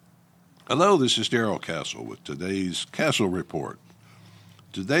Hello, this is Daryl Castle with today's Castle Report.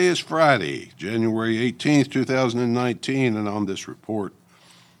 Today is Friday, January 18th, 2019, and on this report,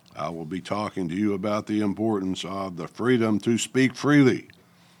 I will be talking to you about the importance of the freedom to speak freely,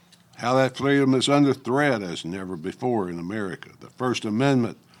 how that freedom is under threat as never before in America. The First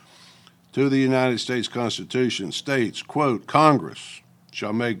Amendment to the United States Constitution states, quote, Congress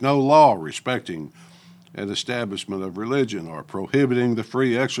shall make no law respecting an establishment of religion or prohibiting the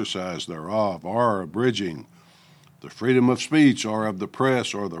free exercise thereof or abridging the freedom of speech or of the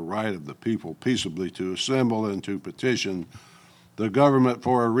press or the right of the people peaceably to assemble and to petition the government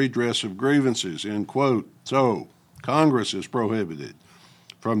for a redress of grievances, end quote. So, Congress is prohibited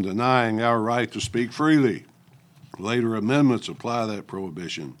from denying our right to speak freely. Later amendments apply that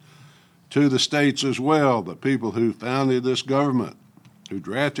prohibition to the states as well, the people who founded this government, who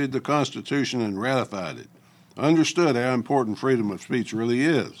drafted the Constitution and ratified it, understood how important freedom of speech really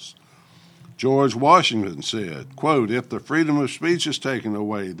is. George Washington said, quote, if the freedom of speech is taken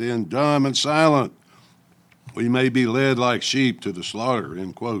away, then dumb and silent, we may be led like sheep to the slaughter,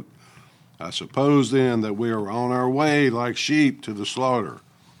 end quote. I suppose then that we are on our way like sheep to the slaughter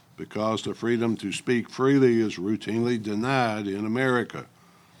because the freedom to speak freely is routinely denied in America.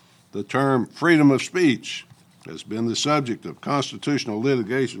 The term freedom of speech has been the subject of constitutional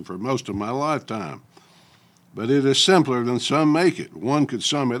litigation for most of my lifetime, but it is simpler than some make it. One could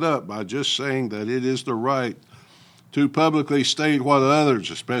sum it up by just saying that it is the right to publicly state what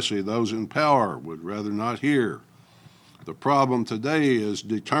others, especially those in power, would rather not hear. The problem today is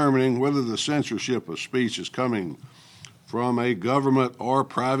determining whether the censorship of speech is coming from a government or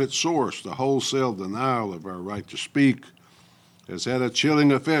private source. The wholesale denial of our right to speak has had a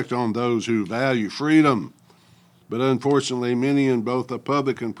chilling effect on those who value freedom. But unfortunately, many in both the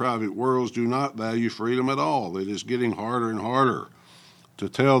public and private worlds do not value freedom at all. It is getting harder and harder to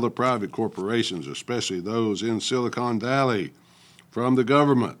tell the private corporations, especially those in Silicon Valley, from the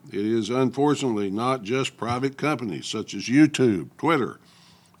government. It is unfortunately not just private companies such as YouTube, Twitter,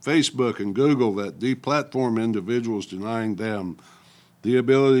 Facebook, and Google that deplatform individuals, denying them the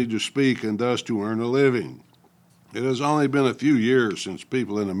ability to speak and thus to earn a living. It has only been a few years since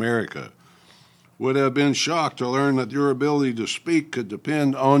people in America would have been shocked to learn that your ability to speak could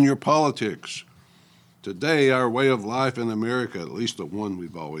depend on your politics. Today, our way of life in America, at least the one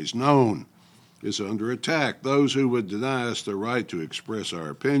we've always known, is under attack. Those who would deny us the right to express our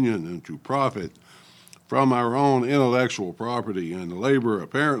opinion and to profit from our own intellectual property and labor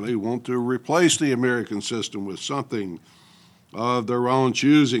apparently want to replace the American system with something of their own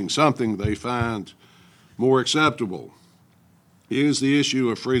choosing, something they find more acceptable. Is the issue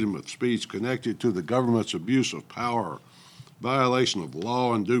of freedom of speech connected to the government's abuse of power, violation of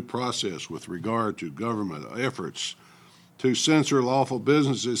law and due process with regard to government efforts to censor lawful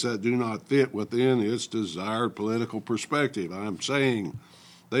businesses that do not fit within its desired political perspective? I'm saying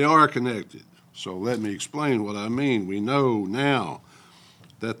they are connected. So let me explain what I mean. We know now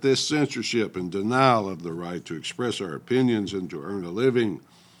that this censorship and denial of the right to express our opinions and to earn a living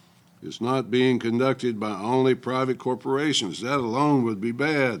is not being conducted by only private corporations. That alone would be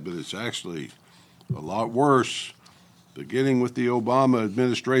bad, but it's actually a lot worse. Beginning with the Obama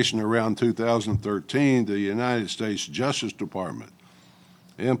administration around 2013, the United States Justice Department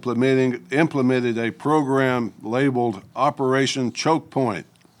implemented a program labeled Operation Choke Point.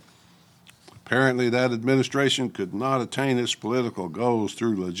 Apparently, that administration could not attain its political goals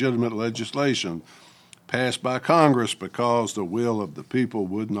through legitimate legislation passed by Congress because the will of the people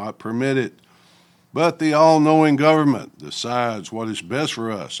would not permit it. But the all-knowing government decides what is best for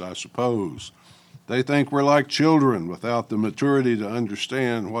us, I suppose. They think we're like children without the maturity to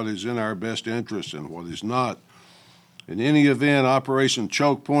understand what is in our best interest and what is not. In any event, Operation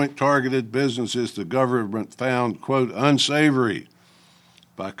Choke Point targeted businesses the government found, quote, unsavory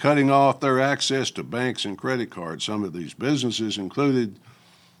by cutting off their access to banks and credit cards. Some of these businesses included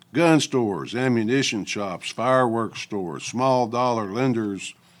gun stores, ammunition shops, fireworks stores, small dollar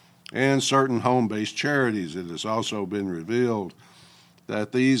lenders, and certain home-based charities. It has also been revealed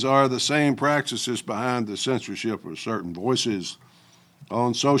that these are the same practices behind the censorship of certain voices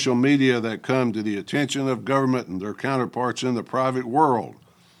on social media that come to the attention of government and their counterparts in the private world.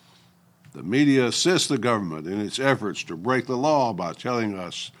 The media assists the government in its efforts to break the law by telling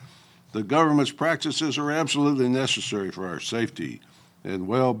us the government's practices are absolutely necessary for our safety and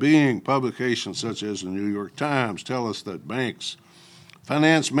well-being. Publications such as the New York Times tell us that banks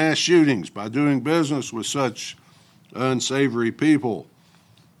finance mass shootings by doing business with such unsavory people.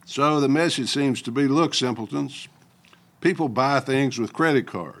 So the message seems to be, look, simpletons, people buy things with credit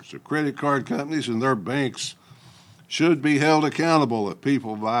cards. The credit card companies and their banks should be held accountable if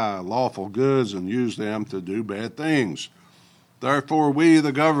people buy lawful goods and use them to do bad things. Therefore, we,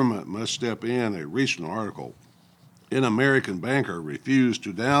 the government, must step in. A recent article in American Banker refused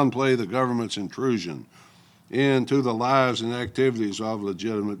to downplay the government's intrusion into the lives and activities of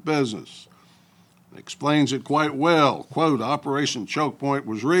legitimate business. It explains it quite well. Quote, Operation Choke Point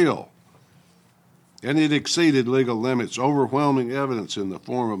was real, and it exceeded legal limits. Overwhelming evidence in the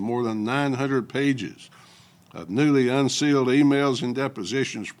form of more than 900 pages of newly unsealed emails and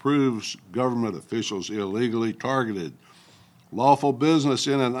depositions proves government officials illegally targeted lawful business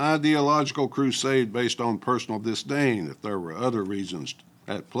in an ideological crusade based on personal disdain. If there were other reasons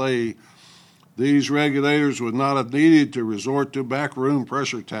at play, these regulators would not have needed to resort to backroom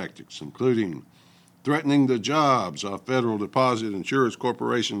pressure tactics, including threatening the jobs of Federal Deposit Insurance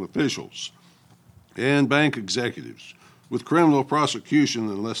Corporation officials and bank executives with criminal prosecution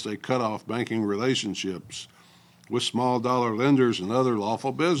unless they cut off banking relationships with small dollar lenders and other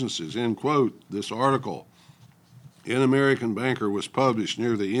lawful businesses, end quote. This article in American Banker was published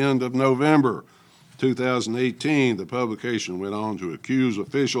near the end of November 2018. The publication went on to accuse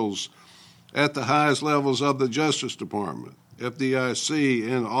officials at the highest levels of the Justice Department, FDIC,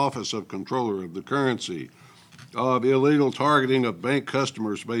 and Office of Comptroller of the Currency of illegal targeting of bank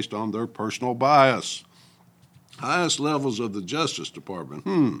customers based on their personal bias. Highest levels of the Justice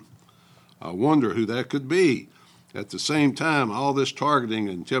Department. I wonder who that could be. At the same time, all this targeting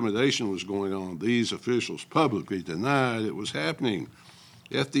and intimidation was going on. These officials publicly denied it was happening.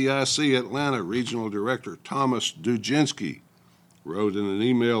 FDIC Atlanta Regional Director Thomas Dujinsky wrote in an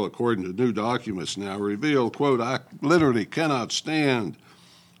email, according to new documents now revealed, quote, I literally cannot stand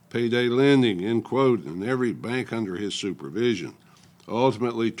payday lending, end quote, and every bank under his supervision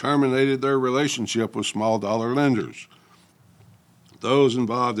ultimately terminated their relationship with small dollar lenders. Those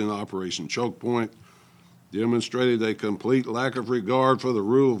involved in Operation Choke Point demonstrated a complete lack of regard for the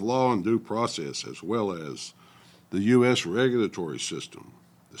rule of law and due process, as well as the U.S. regulatory system.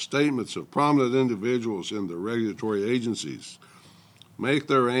 The statements of prominent individuals in the regulatory agencies make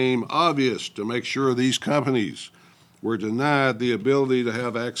their aim obvious to make sure these companies were denied the ability to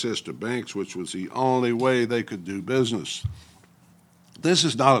have access to banks, which was the only way they could do business. This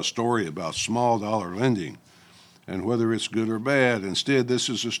is not a story about small dollar lending and whether it's good or bad. Instead, this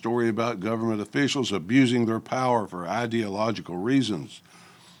is a story about government officials abusing their power for ideological reasons.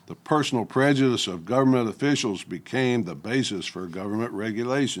 The personal prejudice of government officials became the basis for government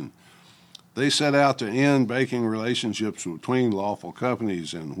regulation. They set out to end banking relationships between lawful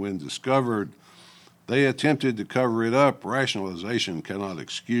companies, and when discovered, they attempted to cover it up. Rationalization cannot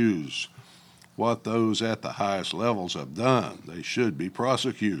excuse what those at the highest levels have done. They should be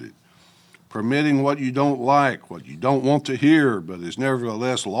prosecuted. Permitting what you don't like, what you don't want to hear, but is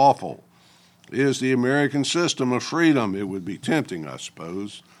nevertheless lawful, is the American system of freedom. It would be tempting, I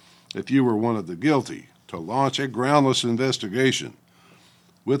suppose, if you were one of the guilty, to launch a groundless investigation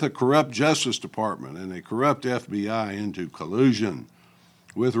with a corrupt Justice Department and a corrupt FBI into collusion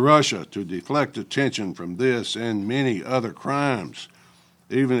with Russia to deflect attention from this and many other crimes,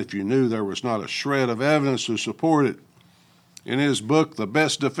 even if you knew there was not a shred of evidence to support it. In his book, The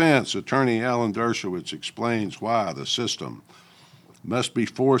Best Defense, attorney Alan Dershowitz explains why the system must be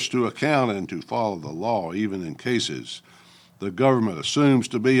forced to account and to follow the law, even in cases the government assumes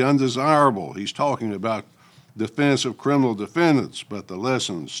to be undesirable. He's talking about defense of criminal defendants, but the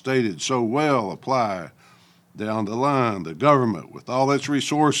lessons stated so well apply down the line. The government, with all its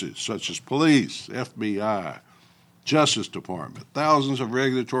resources, such as police, FBI, Justice Department, thousands of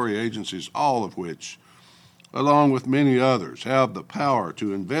regulatory agencies, all of which, along with many others, have the power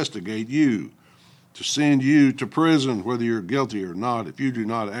to investigate you, to send you to prison, whether you're guilty or not. If you do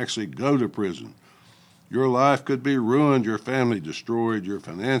not actually go to prison, your life could be ruined, your family destroyed, your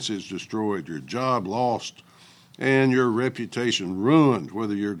finances destroyed, your job lost, and your reputation ruined,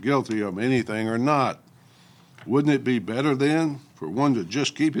 whether you're guilty of anything or not. Wouldn't it be better then for one to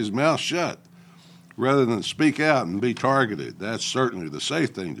just keep his mouth shut rather than speak out and be targeted? That's certainly the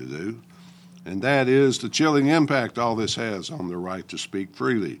safe thing to do. And that is the chilling impact all this has on the right to speak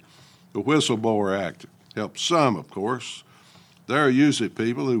freely. The Whistleblower Act helps some, of course. There are usually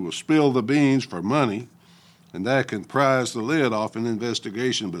people who will spill the beans for money, and that can prise the lid off an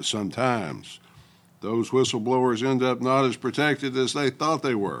investigation, but sometimes those whistleblowers end up not as protected as they thought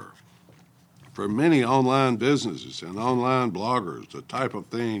they were. For many online businesses and online bloggers, the type of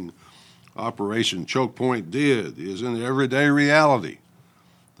thing Operation Choke Point did is an everyday reality.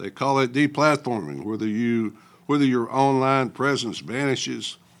 They call it deplatforming, whether your online presence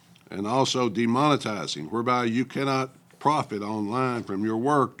vanishes, and also demonetizing, whereby you cannot profit online from your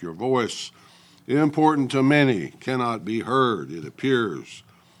work, your voice important to many, cannot be heard. It appears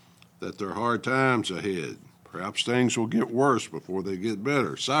that there are hard times ahead. Perhaps things will get worse before they get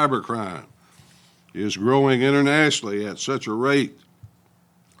better. Cybercrime is growing internationally at such a rate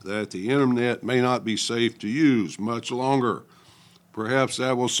that the internet may not be safe to use much longer. Perhaps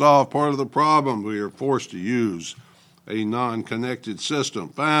that will solve part of the problem. We are forced to use a non-connected system.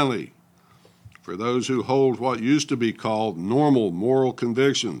 Finally, for those who hold what used to be called normal moral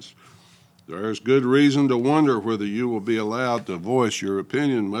convictions, there is good reason to wonder whether you will be allowed to voice your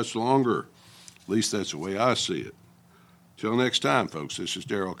opinion much longer. At least that's the way I see it. Till next time, folks, this is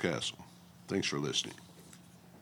Darrell Castle. Thanks for listening.